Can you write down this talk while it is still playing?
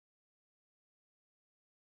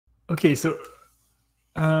Okay, so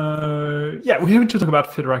yeah, we have to talk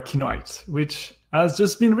about Fedora Kinoite, which has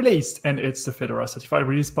just been released, and it's the Fedora certified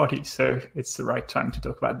release party, so it's the right time to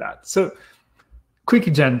talk about that. So, quick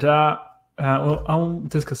agenda. I'll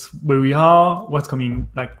discuss where we are, what's coming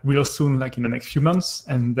like real soon, like in the next few months,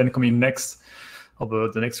 and then coming next over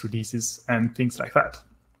the next releases and things like that.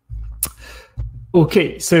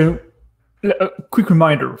 Okay, so a quick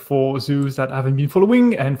reminder for those that haven't been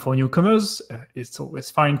following and for newcomers, it's always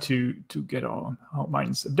fine to get our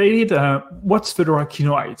minds updated. What's Fedora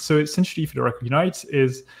Kinoite? So essentially, Fedora Kinoite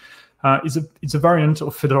is a variant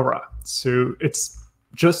of Fedora. So it's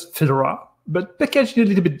just Fedora, but packaged in a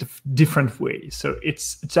little bit different way. So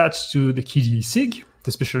it's attached to the KDE SIG,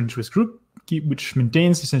 the special interest group, which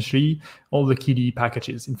maintains essentially all the KDE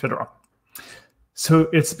packages in Fedora. So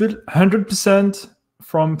it's built 100%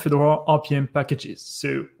 from Fedora RPM packages.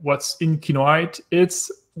 So what's in Kinoite,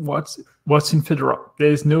 it's what's in Fedora.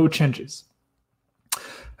 There's no changes.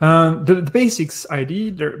 The basics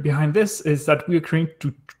idea behind this is that you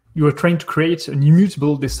are trying to create an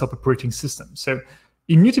immutable desktop operating system. So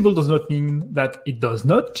immutable does not mean that it does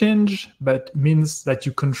not change, but means that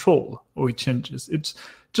you control how it changes. It's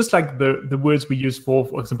just like the words we use for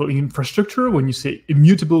example, in infrastructure. When you say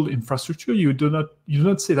immutable infrastructure, you do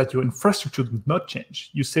not say that your infrastructure does not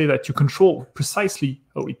change. You say that you control precisely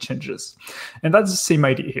how it changes. And that's the same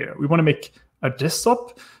idea here. We want to make a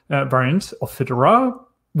desktop variant of Fedora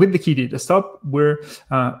with the KDE desktop where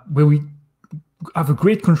we have a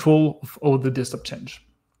great control of all the desktop change.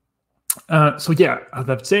 So yeah, as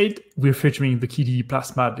I've said, we're featuring the KDE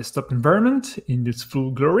Plasma Desktop environment in its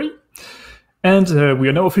full glory. And we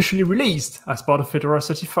are now officially released as part of Fedora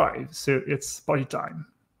 35, so it's party time.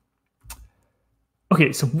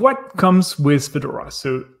 Okay, so what comes with Fedora?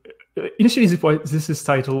 So initially this is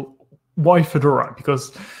titled, why Fedora?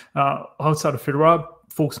 Because outside of Fedora,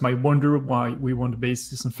 folks might wonder why we want to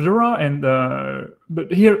base this on Fedora. And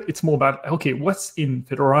but here it's more about, okay, what's in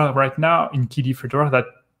Fedora right now, in KDE Fedora, that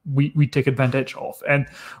we take advantage of? And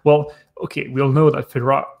well, okay, we all know that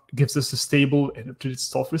Fedora gives us a stable and up-to-date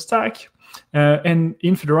software stack. And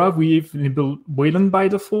in Fedora, we've enabled Wayland by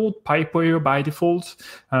default, Pipewire by default,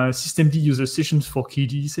 systemd user sessions for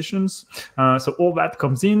KDE sessions. So all that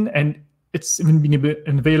comes in, and it's even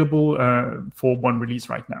been available for one release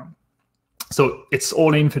right now. So it's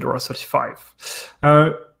all in Fedora 35.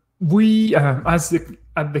 We,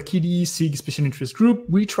 at the KDE SIG Special Interest Group,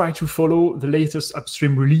 we try to follow the latest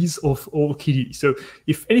upstream release of all KDE. So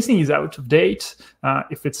if anything is out of date,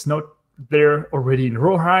 if it's not there already in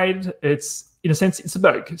Rawhide, it's, in a sense, it's a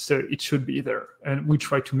bug, so it should be there. And we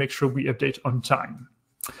try to make sure we update on time.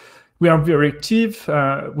 We are very active.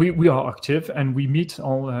 We are active, and we meet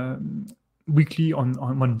all weekly on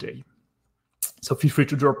Monday. So feel free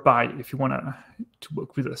to drop by if you want to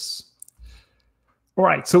work with us. All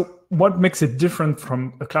right, so what makes it different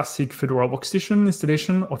from a classic Fedora workstation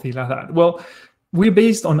installation or things like that? Well, we're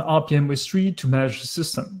based on rpm-ostree to manage the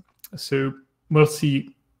system. So we'll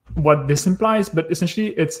see what this implies, but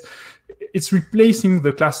essentially it's replacing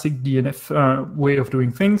the classic DNF way of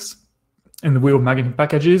doing things and the way of managing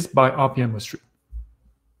packages by rpm-ostree.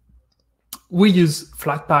 We use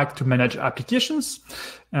Flatpak'ed to manage applications.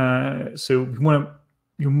 So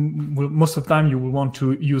most of the time you will want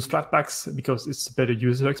to use Flatpaks because it's a better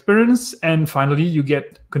user experience. And finally, you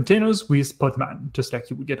get containers with Podman, just like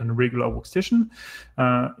you would get on a regular workstation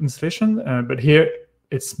installation. But here,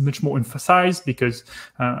 it's much more emphasized because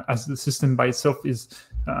as the system by itself is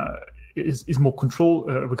more control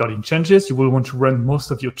regarding changes, you will want to run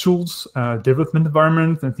most of your tools, development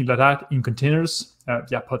environment, and things like that in containers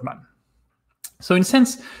via Podman. So in a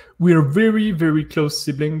sense, we are very, very close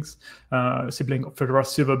sibling of Fedora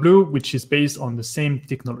Silverblue, which is based on the same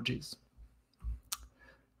technologies.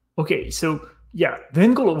 Okay, so yeah, the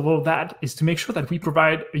end goal of all that is to make sure that we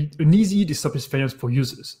provide an easy desktop experience for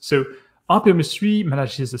users. So rpm-ostree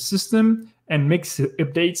manages the system and makes the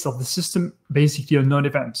updates of the system basically a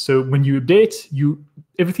non-event. So when you update,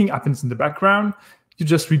 everything happens in the background. You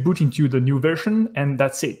just reboot into the new version, and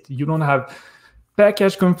that's it. You don't have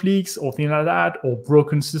package conflicts or things like that, or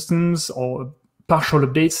broken systems or partial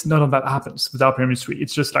updates. None of that happens with rpm-ostree.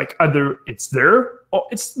 It's just like either it's there or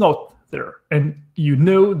it's not there. And you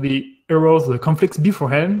know the errors, the conflicts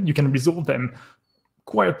beforehand. You can resolve them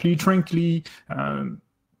quietly, tranquilly,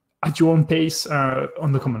 at your own pace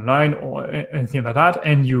on the command line or anything like that,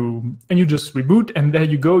 and you just reboot, and there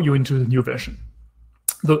you go, you're into the new version.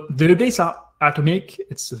 The updates are atomic.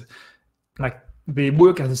 It's like they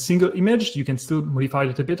work as a single image. You can still modify a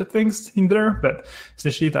little bit of things in there, but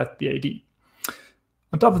essentially that's the idea.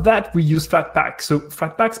 On top of that, we use Flatpak. So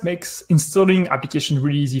Flatpak makes installing applications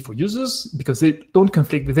really easy for users because they don't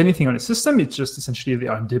conflict with anything on the system. It's just essentially they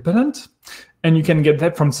are independent. And you can get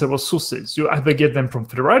that from several sources. You either get them from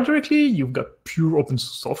Fedora directly, you've got pure open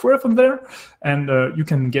source software from there, and you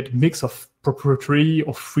can get a mix of proprietary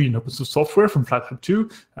or free and open source software from Flatpak too,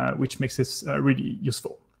 which makes this really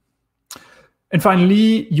useful. And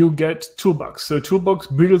finally, you get Toolbox. So Toolbox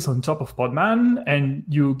builds on top of Podman, and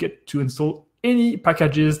you get to install any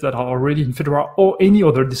packages that are already in Fedora or any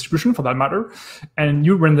other distribution for that matter, and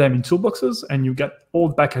you run them in toolboxes, and you get all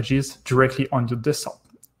the packages directly on your desktop.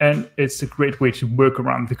 And it's a great way to work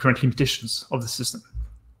around the current limitations of the system.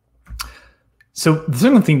 So the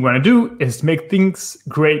second thing we want to do is make things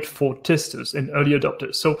great for testers and early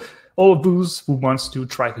adopters. So all of those who wants to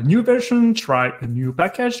try the new version, try a new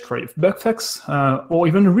package, try a bug fix, or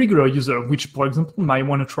even a regular user, which, for example, might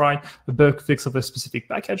want to try a bug fix of a specific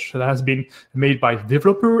package that has been made by the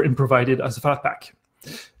developer and provided as a Flatpak.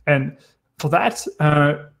 And for that,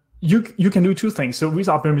 you can do two things. So with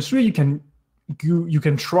rpm-ostree, you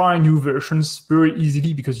can try new versions very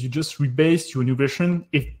easily because you just rebase to a new version.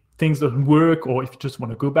 If things don't work, or if you just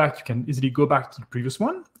want to go back, you can easily go back to the previous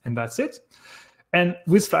one, and that's it. And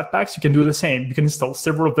with Flatpaks, you can do the same. You can install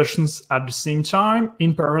several versions at the same time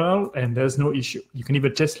in parallel, and there's no issue. You can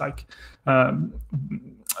even test like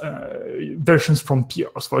versions from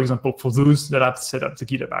peers, for example, for those that have set up the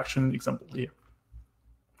GitHub Action example here.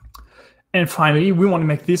 And finally, we want to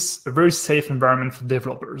make this a very safe environment for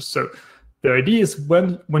developers. So the idea is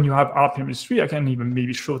when you have rpm-ostree, I can even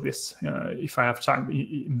maybe show this if I have time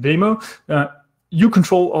in demo, you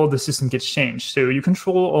control all the system gets changed. So you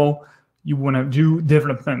control all you want to do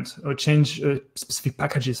development or change specific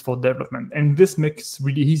packages for development. And this makes it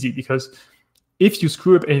really easy because if you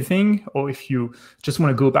screw up anything, or if you just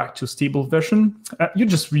want to go back to a stable version, you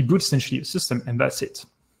just reboot essentially your system, and that's it.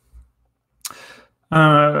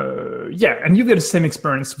 Yeah, and you get the same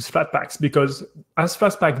experience with Flatpaks because as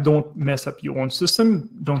Flatpak don't mess up your own system,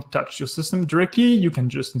 don't touch your system directly, you can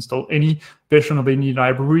just install any version of any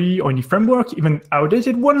library or any framework, even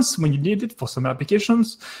outdated ones when you need it for some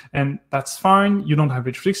applications, and that's fine. You don't have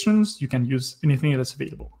restrictions. You can use anything that's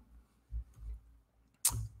available.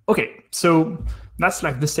 Okay, so that's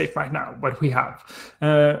like the state right now, what we have.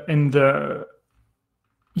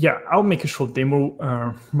 Yeah, I'll make a short demo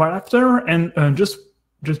right after, and just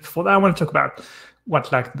before that, I want to talk about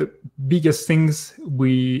what like the biggest things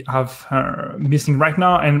we have missing right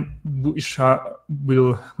now, and which we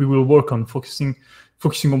will work on focusing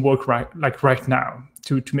on work right now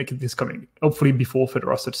to make this coming, hopefully before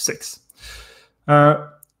Fedora 36.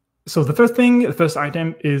 So the first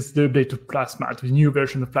item is the update to Plasma, to the new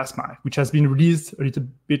version of Plasma, which has been released a little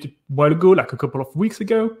bit while ago, like a couple of weeks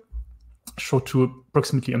ago. Short to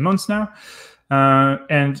approximately a month now.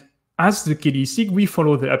 And as the KDE SIG, we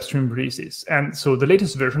follow the upstream releases. And so the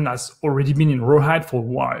latest version has already been in Rawhide for a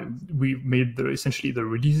while. We made essentially the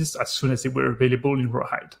releases as soon as they were available in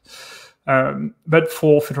Rawhide. But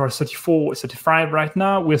for Fedora 34, 35 right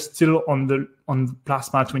now, we're still on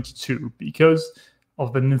Plasma 22 because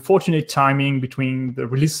of an unfortunate timing between the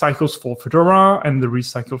release cycles for Fedora and the release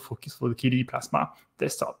cycle for the KDE Plasma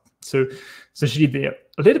Desktop. So essentially they're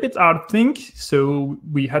a little bit out of sync. So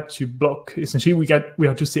we had to block, essentially we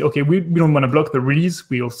had to say, okay, we don't want to block the release.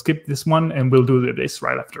 We'll skip this one and we'll do this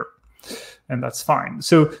right after. And that's fine.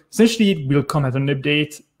 So essentially it will come as an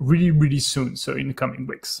update really, really soon. So in the coming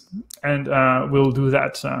weeks. And we'll do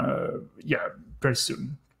that, yeah, very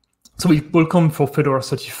soon. So we will come for Fedora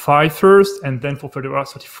 35 first, and then for Fedora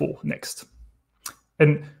 34 next.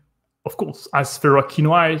 And of course, as Fedora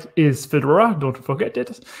Kinoite is Fedora, don't forget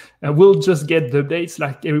it, we'll just get the updates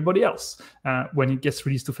like everybody else when it gets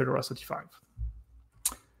released to Fedora 35.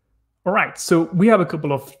 All right, so we have a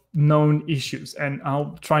couple of known issues, and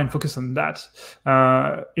I'll try and focus on that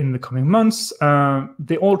in the coming months.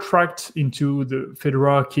 They all tracked into the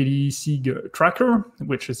Fedora KDE SIG tracker,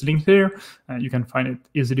 which is linked here. You can find it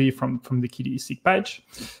easily from the KDE SIG page.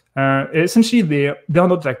 Essentially, they are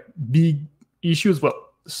not like big issues. Well,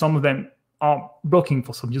 some of them are blocking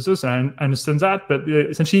for some users, and I understand that, but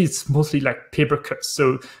essentially it's mostly like paper cuts.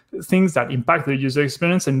 So things that impact the user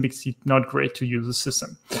experience and makes it not great to use the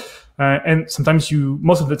system. And sometimes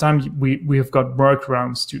most of the time we have got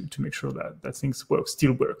workarounds to make sure that things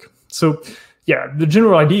still work. So yeah, the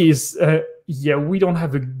general idea is, yeah, we don't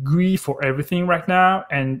have a GUI for everything right now,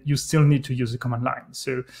 and you still need to use the command line.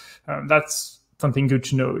 So that's something good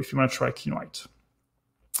to know if you want to try Kinoite.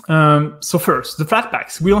 So first, the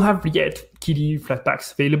Flatpaks. We don't have yet KDE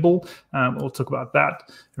Flatpaks available. We'll talk about that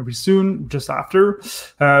very soon, just after.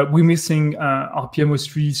 We're missing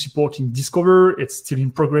rpm-ostree support in Discover. It's still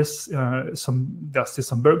in progress. There's still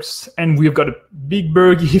some bugs. And we've got a big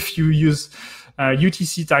bug if you use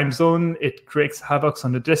UTC time zone. It creates havoc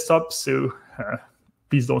on the desktop. So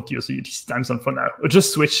please don't use the UTC time zone for now. Or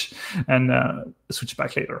just switch and switch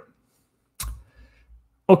back later.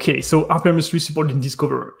 Okay, so rpm-ostree support in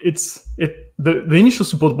Discover. The initial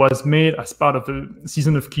support was made as part of a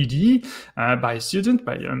season of KDE by a student,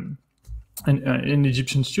 by an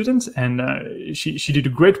Egyptian student, and she did a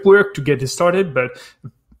great work to get this started. But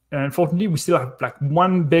unfortunately, we still have like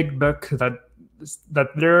one big bug that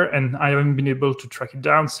there, and I haven't been able to track it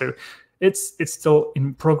down. So it's still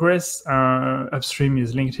in progress. Upstream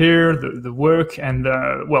is linked here, the work, and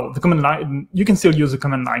well, the command line, you can still use the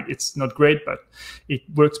command line. It's not great, but it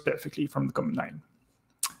works perfectly from the command line.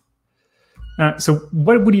 So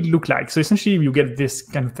what would it look like? So essentially, you get this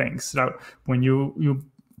kind of thing. So when you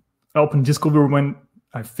open Discover, when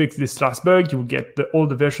I fix this last bug, you will get all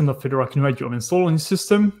the version of Fedora Kinoite you have installed on your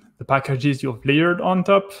system, the packages you have layered on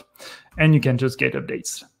top, and you can just get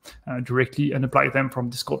updates directly and apply them from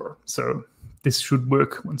Discover. So this should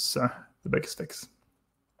work once the bug is fixed.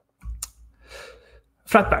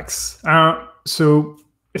 Flatpaks. So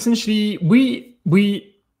essentially, we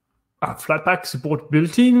have Flatpak support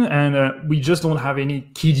built in, and we just don't have any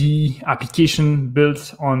KDE application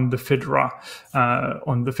built on the Fedora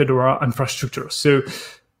infrastructure. So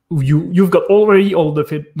you've got already all the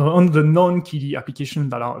non-KDE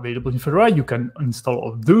applications that are available in Fedora. You can install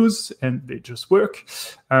all of those, and they just work.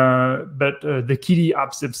 But the KDE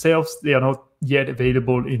apps themselves, they are not yet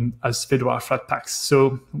available as Fedora Flatpaks.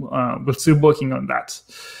 So we're still working on that.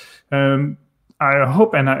 I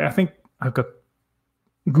hope, and I think I've got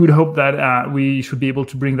good hope that we should be able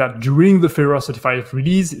to bring that during the Fedora certified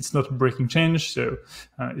release. It's not a breaking change, so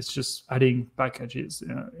it's just adding packages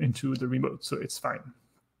into the remote, so it's fine.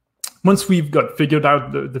 Once we've got figured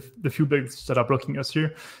out the few bugs that are blocking us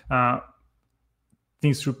here,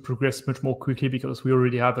 things should progress much more quickly because we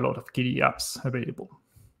already have a lot of KDE apps available.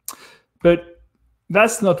 But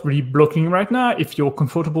that's not really blocking right now. If you're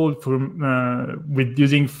comfortable with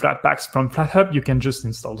using Flatpaks from FlatHub, you can just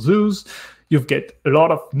install those. You get a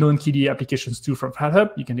lot of non-KDE applications too from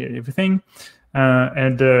FlatHub. You can get everything.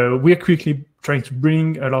 And we're quickly trying to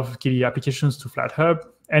bring a lot of KDE applications to FlatHub.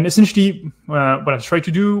 And essentially, what I try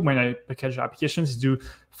to do when I package applications is do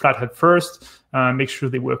FlatHub first, make sure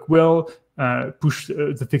they work well, push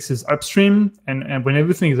the fixes upstream, and when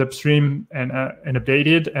everything is upstream and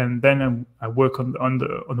updated, and then I work on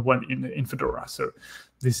the one in Fedora. So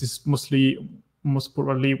this is most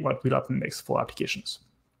probably what will happen next for applications.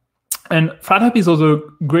 And FlatHub is also a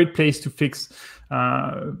great place to fix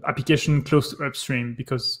application close to upstream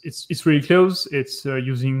because it's really close. It's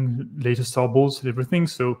using latest starballs and everything.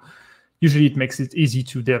 So usually it makes it easy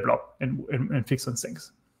to develop and fix on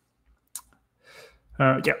things.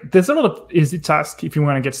 Yeah, there's a lot of easy tasks if you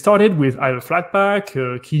want to get started with either Flatpak,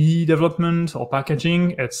 KDE development, or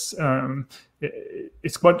packaging. It's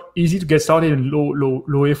quite easy to get started in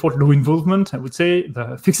low effort, low involvement. I would say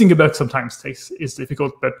fixing a bug sometimes is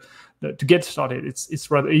difficult, but to get started, it's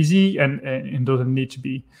rather easy and doesn't need to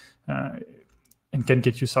be and can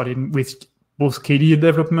get you started with both KDE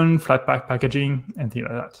development, Flatpak packaging, and things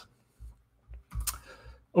like that.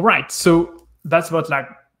 All right, so that's about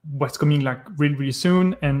what's coming really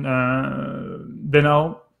soon, and then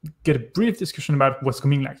I'll get a brief discussion about what's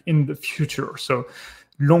coming in the future. So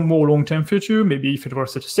more long-term future, maybe Fedora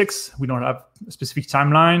 36. We don't have a specific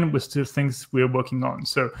timeline, but still things we're working on.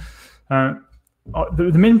 So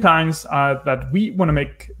the main plans are that we want to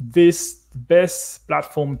make this the best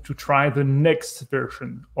platform to try the next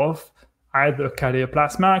version of either KDE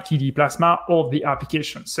Plasma, KDE Plasma, or the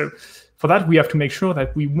application. So for that, we have to make sure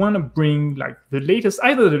that we want to bring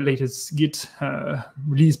either the latest Git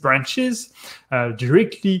release branches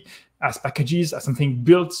directly as packages, as something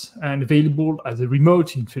built and available as a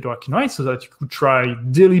remote in Fedora Kinoite, so that you could try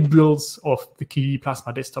daily builds of the KDE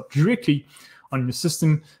Plasma Desktop directly on your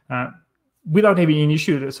system without having any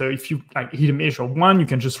issue. So if you hit a measure 1, you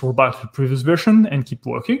can just roll back to the previous version and keep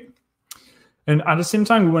working. And at the same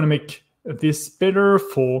time, we want to make this better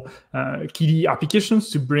for KDE applications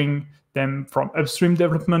to bring them from upstream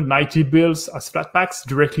development, nightly builds as Flatpaks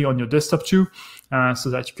directly on your desktop too, so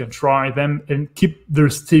that you can try them and keep the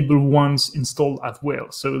stable ones installed as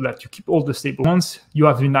well, so that you keep all the stable ones. You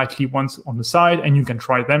have the nightly ones on the side, and you can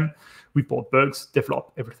try them, report bugs,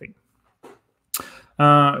 develop everything.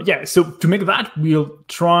 Yeah, so to make that, we'll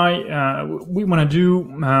try, what we want to do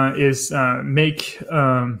is make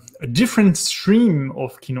a different stream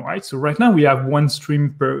of Kinoite. So right now we have one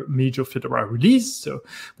stream per major Fedora release, so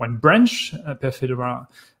one branch per Fedora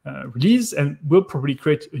release, and we'll probably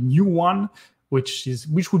create a new one which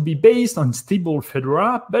would be based on stable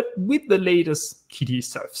Fedora, but with the latest KDE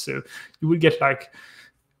stuff. So you will get like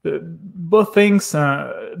both things,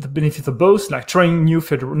 the benefit of both, like trying new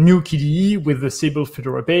KDE with the stable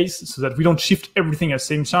Fedora base, so that we don't shift everything at the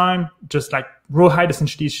same time. Just like Rawhide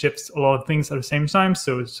essentially shifts a lot of things at the same time,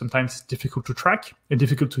 so it's sometimes difficult to track and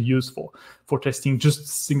difficult to use for testing just a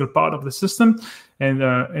single part of the system.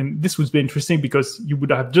 And this would be interesting because you would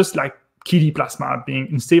have just like KDE Plasma being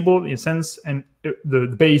unstable in a sense, and the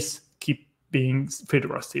base keep being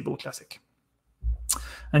Fedora stable classic.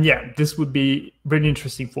 And yeah, this would be really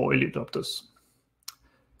interesting for early adopters.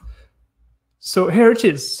 So here it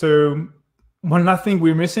is. So one last thing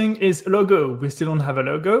we're missing is a logo. We still don't have a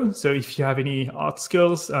logo. So if you have any art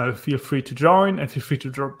skills, feel free to join and feel free to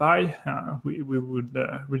drop by. We would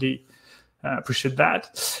really appreciate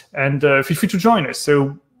that. And feel free to join us.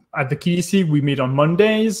 So at the KDC, we meet on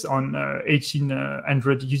Mondays on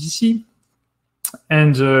 1800 UTC.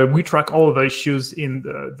 And we track all of the issues in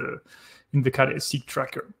the KDE SIG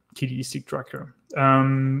tracker, KDE SIG tracker.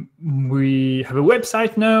 We have a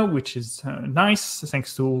website now, which is nice,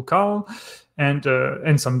 thanks to Carl,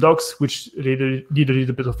 and some docs, which need a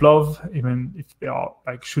little bit of love, even if they are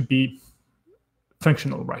like should be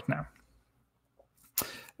functional right now.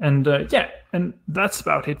 And yeah, and that's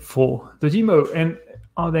about it for the demo. And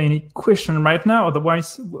are there any questions right now?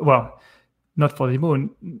 Otherwise, well, not for the demo.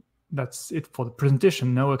 That's it for the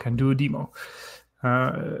presentation. Now I can do a demo.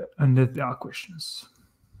 And there are questions.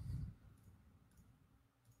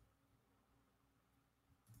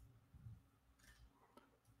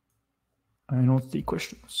 I don't see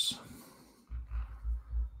questions.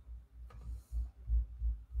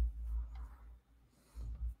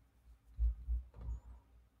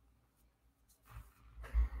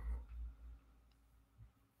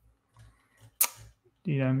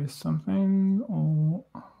 Did I miss something? Or...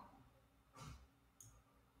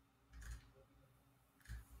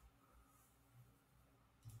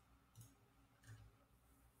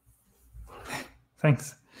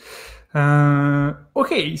 Thanks.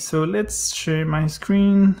 Okay, so let's share my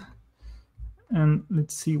screen and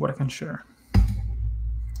let's see what I can share.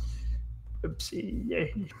 Oopsie,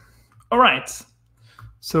 yay. All right.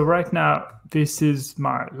 So right now, this is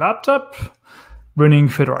my laptop running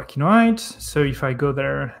Fedora Kinoite. So if I go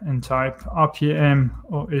there and type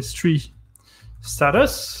rpm-ostree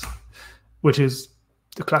status, which is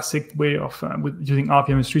the classic way of using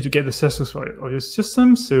rpm-ostree to get the status of your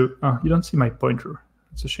system. So you don't see my pointer.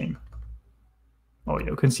 It's a shame. Oh yeah,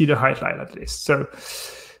 you can see the highlight at least. So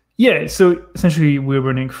yeah, so essentially we're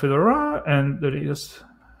running Fedora and the latest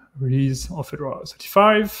release of Fedora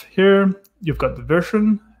 35 here. You've got the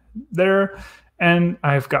version there, and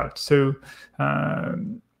I've got, so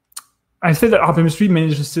I said that rpm-ostree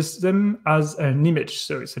manages the system as an image.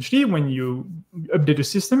 So essentially when you update a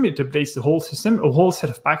system, it updates the whole system, a whole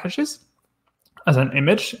set of packages as an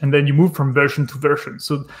image, and then you move from version to version.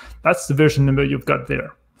 So that's the version number you've got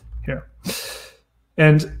there, here.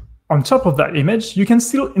 And on top of that image, you can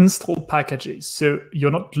still install packages. So you're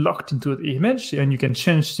not locked into the image, and you can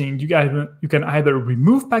change things. You can either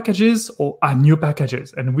remove packages or add new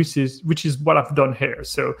packages, and which is what I've done here.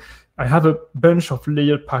 So I have a bunch of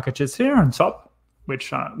layered packages here on top,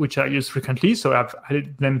 which I use frequently. So I've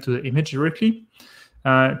added them to the image directly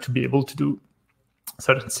to be able to do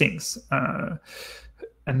certain things.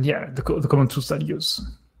 And yeah, the common tools that I use.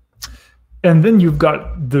 And then you've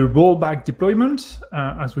got the rollback deployment,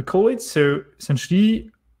 as we call it. So essentially,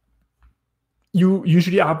 you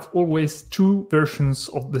usually have always two versions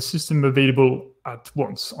of the system available at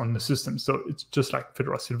once on the system. So it's just like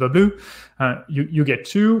Fedora Silverblue. You get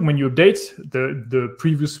two. When you update, the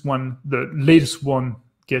previous one, the latest one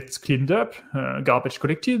gets cleaned up, garbage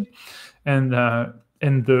collected, and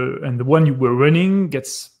the one you were running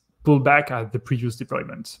gets pulled back at the previous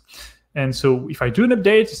deployment. And so if I do an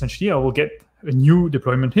update, essentially I will get a new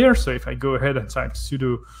deployment here. So if I go ahead and type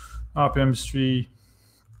sudo rpm-ostree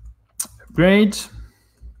upgrade,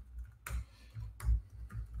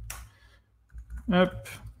 up,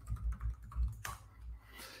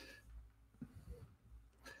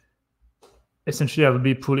 essentially I will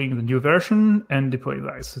be pulling the new version and deploying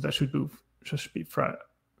that. So that should be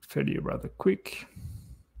fairly rather quick.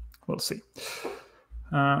 We'll see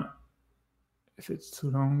if it's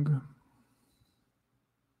too long.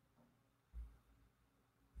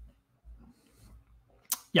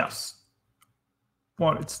 Yes.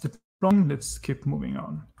 while it's deploying, let's keep moving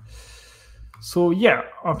on. So yeah,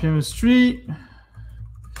 rpm-ostree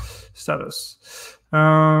status.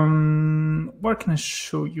 What can I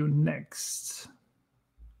show you next?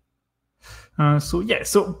 So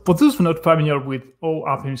for those who are not familiar with how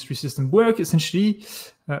rpm-ostree system work, essentially,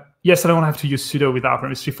 yes, I don't have to use sudo with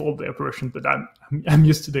rpm-ostree for all the operation, but I'm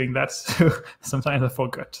used to doing that, so sometimes I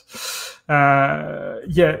forgot.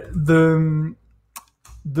 Yeah,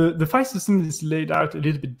 the file system is laid out a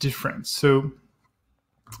little bit different. So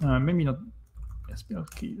maybe not. Let's be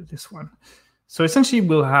okay this one. So essentially,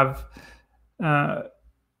 we'll have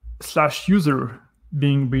 /user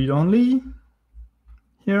being read-only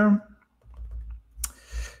here.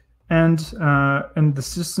 And the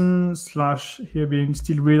system / here being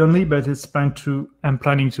still read-only, but I'm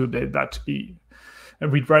planning to let that to be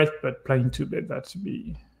read-write, but planning to let that to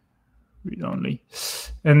be read-only.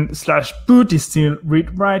 And /boot is still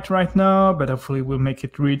read-write right now, but hopefully we'll make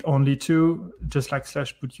it read-only too, just like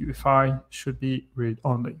 /boot UEFI should be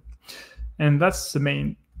read-only. And that's the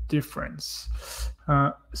main difference.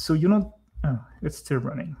 So it's still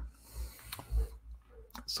running.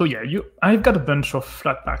 So yeah, I've got a bunch of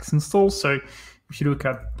Flatpaks installed. So if you look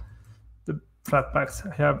at the Flatpaks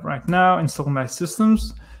I have right now installed on my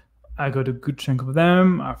systems, I got a good chunk of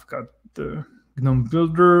them. I've got the GNOME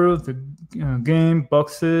Builder, the game,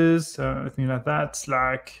 boxes, things like that,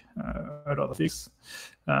 Slack, a lot of things.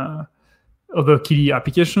 Other KDE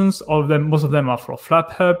applications, most of them are for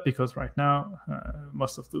Flaphub because right now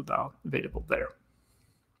most of those are available there.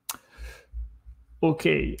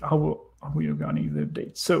 Okay, how are we running the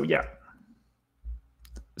update? So yeah,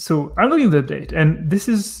 so I'm looking at the update, and this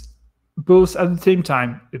is both at the same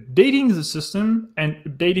time updating the system and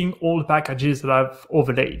updating all the packages that I've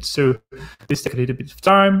overlaid. So this takes a little bit of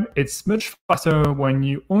time. It's much faster when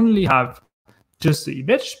you only have just the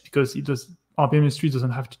image because rpm-ostree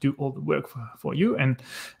doesn't have to do all the work for you, and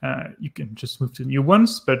you can just move to new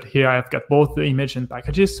ones. But here I've got both the image and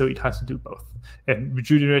packages, so it has to do both and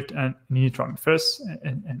regenerate and initron first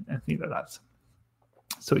and things like that.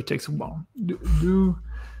 So it takes a while. Do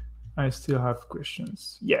I still have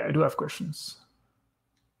questions? Yeah, I do have questions.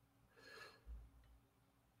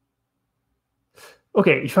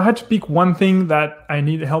 Okay, if I had to pick one thing that I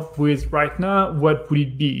need help with right now, what would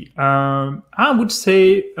it be? I would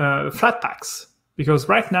say Flatpaks, because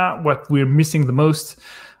right now what we're missing the most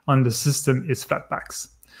on the system is Flatpaks.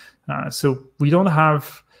 So we don't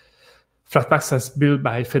have Flatpaks as built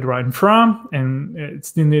by Fedora Infra, and it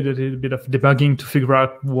still needed a little bit of debugging to figure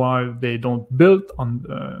out why they don't build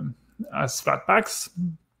on as Flatpaks.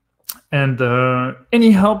 And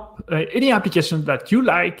any help, any application that you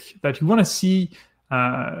like, that you want to see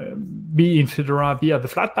be in Fedora, be at the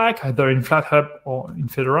Flatpak, either in Flathub or in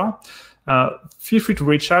Fedora, feel free to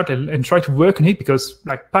reach out and try to work on it, because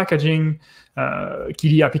like packaging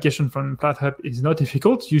KDE application from Flathub is not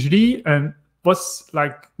difficult usually, and what's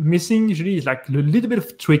like missing usually is like a little bit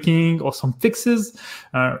of tweaking or some fixes,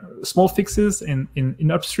 small fixes in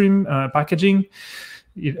upstream packaging,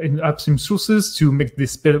 in upstream sources to make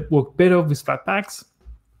this work better with Flatpaks,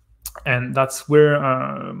 and that's where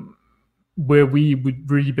we would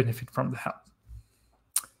really benefit from the help.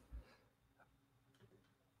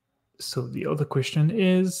 So the other question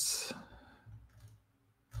is,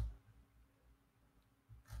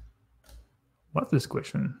 what's this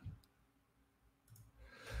question?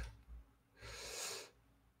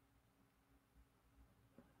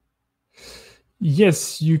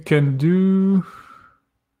 Yes, you can do.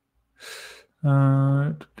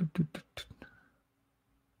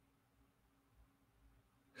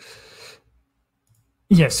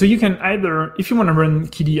 Yeah, so you can either, if you want to run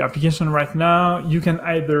KDE application right now, you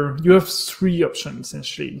have three options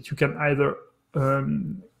essentially. You can either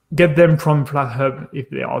get them from Flathub if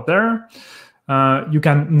they are there. You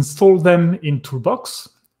can install them in Toolbox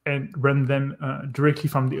and run them directly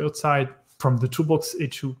from the outside. From the Toolbox,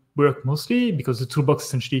 it should work mostly because the Toolbox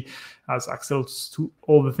essentially has access to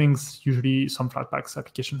all the things usually some Flatpaks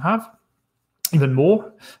application have, even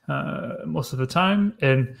more most of the time.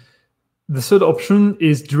 And the third option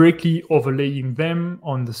is directly overlaying them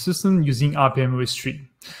on the system using rpm-ostree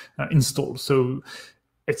install. So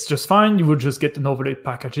it's just fine. You will just get an overlaid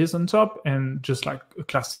packages on top, and just like a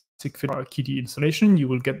classic Fedora KDE installation, you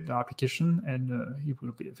will get the application and it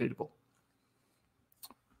will be available.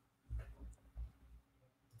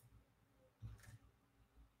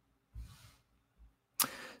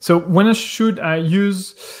 So when should I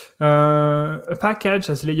use a package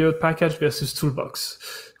as layered package versus Toolbox?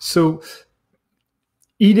 So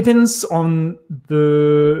it depends on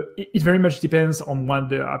it very much depends on what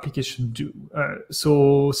the application do.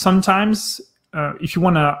 So sometimes if you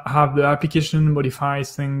want to have the application modify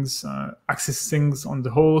things, access things on the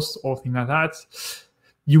host or things like that,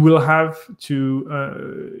 you will have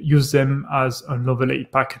to use them as overlay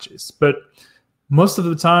packages. But most of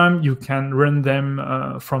the time, you can run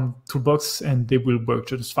them from Toolbox and they will work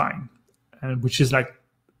just fine, which is like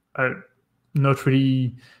not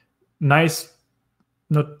really nice,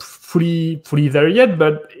 not fully there yet,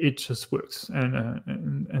 but it just works,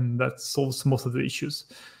 and that solves most of the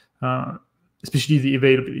issues, especially the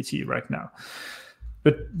availability right now.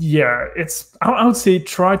 But yeah, I would say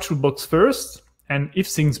try Toolbox first, and if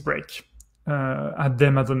things break, add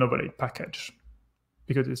them as an overlay package,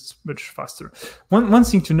 because it's much faster. One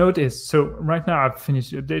thing to note is, so right now I've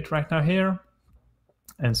finished the update right now here,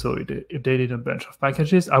 and so it updated a bunch of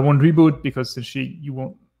packages. I won't reboot because essentially you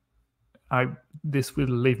won't. This will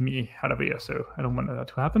leave me out of here, so I don't want that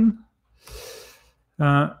to happen.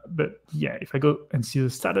 But yeah, if I go and see the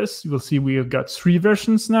status, you will see we have got 3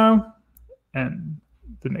 versions now, and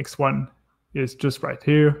the next one is just right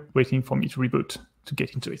here, waiting for me to reboot to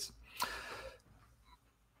get into it.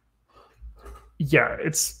 Yeah,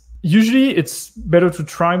 it's better to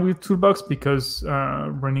try with Toolbox because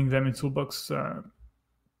running them in Toolbox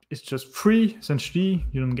it's just free, essentially.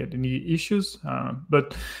 You don't get any issues.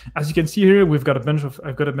 But as you can see here, I've got a bunch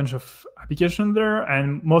of applications there,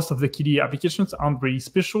 and most of the KDE applications aren't really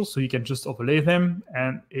special, so you can just overlay them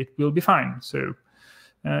and it will be fine. So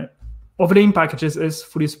overlaying packages is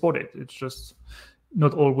fully supported. It's just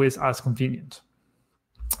not always as convenient.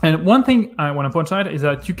 And one thing I want to point out is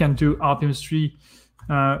that you can do rpm-ostree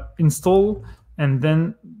install and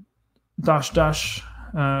then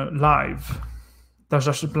 --live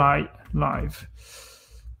apply live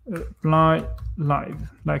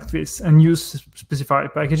like this, and use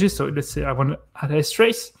specified packages. So let's say I want to add a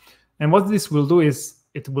trace, and what this will do is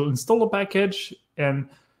it will install a package and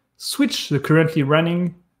switch the currently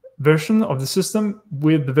running version of the system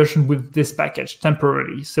with the version with this package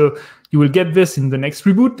temporarily. So you will get this in the next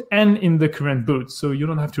reboot and in the current boot. So you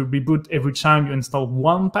don't have to reboot every time you install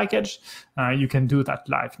one package. You can do that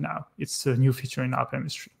live now. It's a new feature in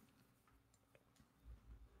rpm-ostree.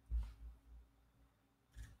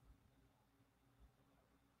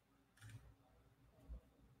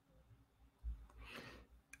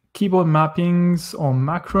 Keyboard mappings or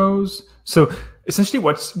macros. So essentially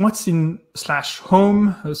what's in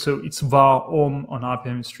 /home, so it's var home on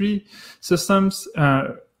rpm-ostree systems,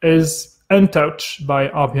 is untouched by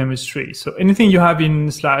rpm-ostree. So anything you have in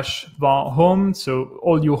 /var home, so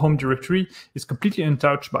all your home directory, is completely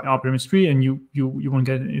untouched by rpm-ostree, and you won't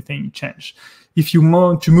get anything changed. If you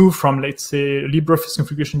want to move from, let's say, LibreOffice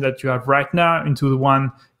configuration that you have right now into the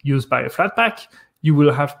one used by a Flatpak, you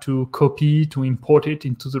will have to copy to import it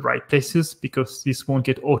into the right places, because this won't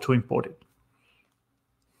get auto-imported.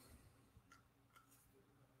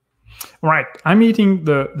 All right, I'm hitting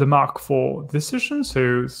the mark for this session,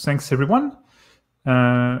 so thanks everyone.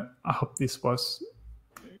 I hope this was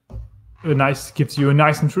gives you a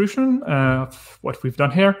nice introduction of what we've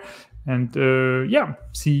done here. And yeah,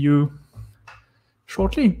 see you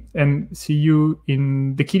shortly, and see you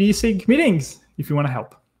in the KDE SIG meetings if you want to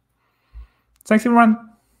help. Thanks everyone.